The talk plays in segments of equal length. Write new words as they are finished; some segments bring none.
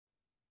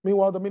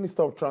Meanwhile, the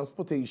Minister of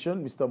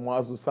Transportation,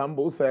 Mr.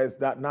 Sambo, says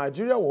that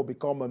Nigeria will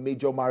become a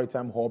major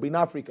maritime hub in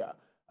Africa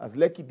as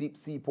Lekki Deep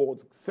Sea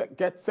Port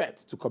gets set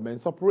to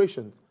commence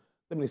operations.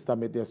 The minister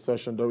made the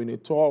assertion during a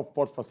tour of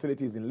port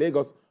facilities in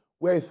Lagos,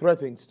 where he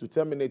threatened to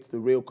terminate the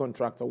rail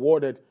contract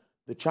awarded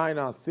the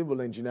China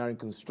Civil Engineering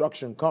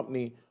Construction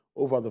Company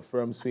over the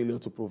firm's failure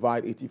to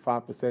provide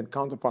 85%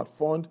 counterpart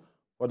fund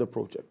for the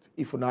project.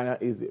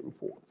 Ifunanya Eze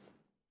reports.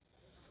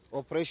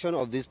 Operation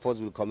of these ports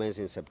will commence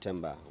in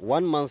September,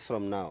 1 month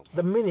from now.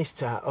 The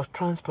Minister of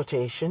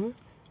Transportation,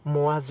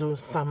 Mr.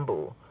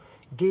 Sambo,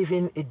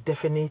 giving a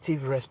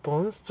definitive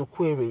response to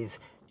queries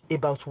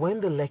about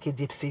when the Lekki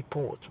Deep Sea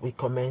Port will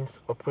commence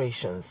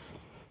operations.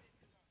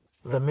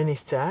 The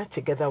minister,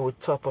 together with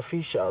top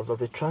officials of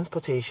the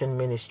Transportation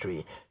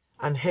Ministry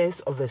and heads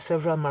of the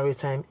several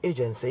maritime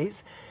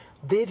agencies,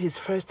 did his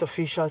first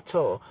official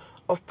tour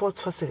of port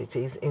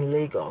facilities in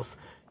Lagos,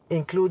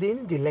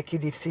 including the Lekki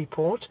Deep Sea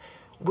Port,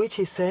 which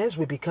he says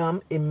will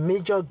become a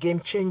major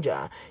game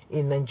changer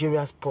in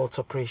Nigeria's port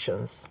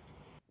operations.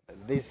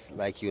 This,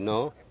 like you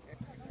know,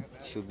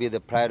 should be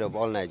the pride of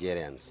all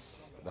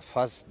Nigerians. The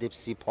first deep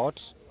sea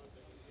port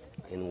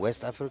in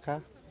West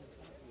Africa.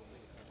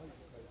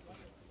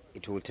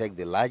 It will take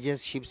the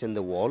largest ships in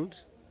the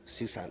world,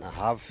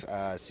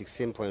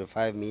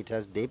 16.5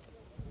 meters deep,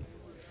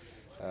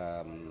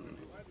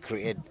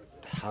 create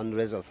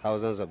hundreds of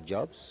thousands of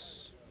jobs.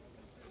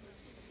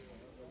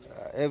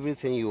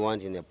 Everything you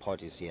want in a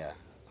port is here.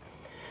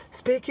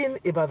 Speaking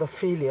about the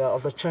failure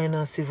of the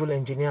China Civil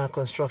Engineer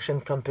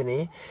Construction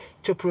Company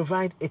to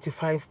provide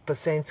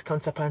 85%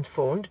 counterpart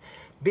fund,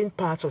 being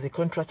part of the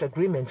contract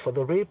agreement for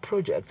the rail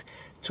project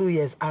 2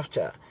 years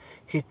after,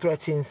 he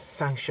threatens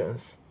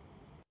sanctions.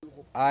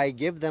 I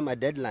gave them a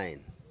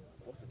deadline.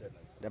 What's the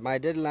deadline? My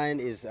deadline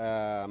is,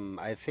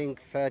 I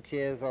think,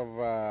 30th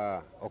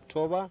of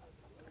October.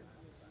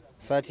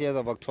 30th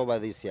of October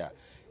this year.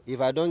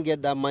 If I don't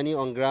get that money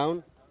on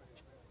ground,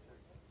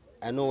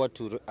 I know what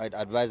I'd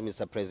advise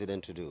Mr.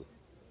 President to do.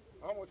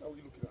 How much are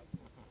we looking at?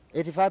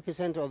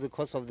 85% of the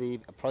cost of the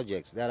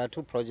projects. There are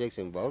 2 projects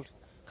involved,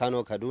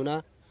 Kano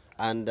Kaduna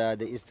and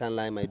the Eastern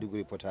Line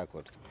Maiduguri Port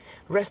Harcourt.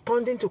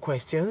 Responding to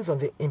questions on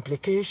the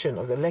implication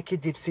of the Lekki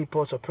Deep Sea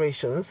Port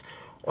operations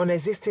on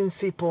existing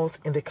seaports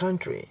in the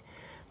country,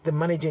 the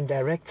Managing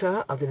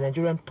Director of the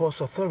Nigerian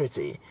Ports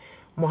Authority,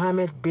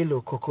 Mohammed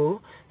Bello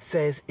Koko,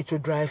 says it will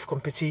drive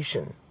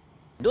competition.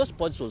 Those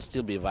ports will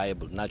still be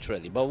viable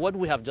naturally, but what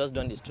we have just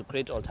done is to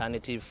create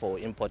alternative for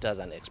importers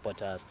and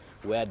exporters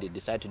where they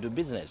decide to do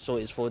business. So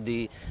it's for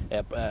the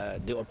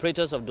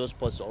operators of those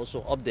ports to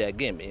also up their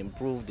game,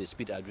 improve the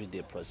speed at which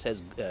they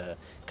process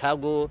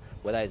cargo,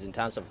 whether it's in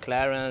terms of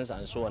clearance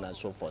and so on and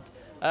so forth.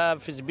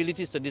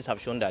 Feasibility studies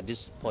have shown that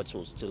these ports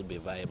will still be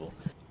viable.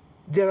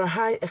 There are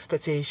high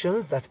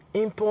expectations that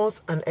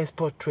imports and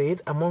export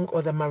trade among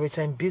other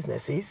maritime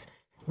businesses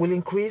will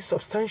increase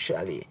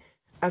substantially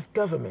as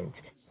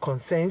government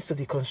consents to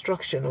the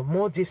construction of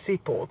more deep sea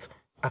ports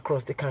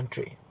across the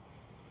country.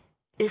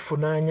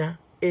 Ifunanya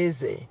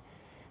Eze,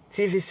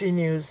 TVC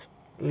News,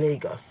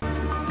 Lagos.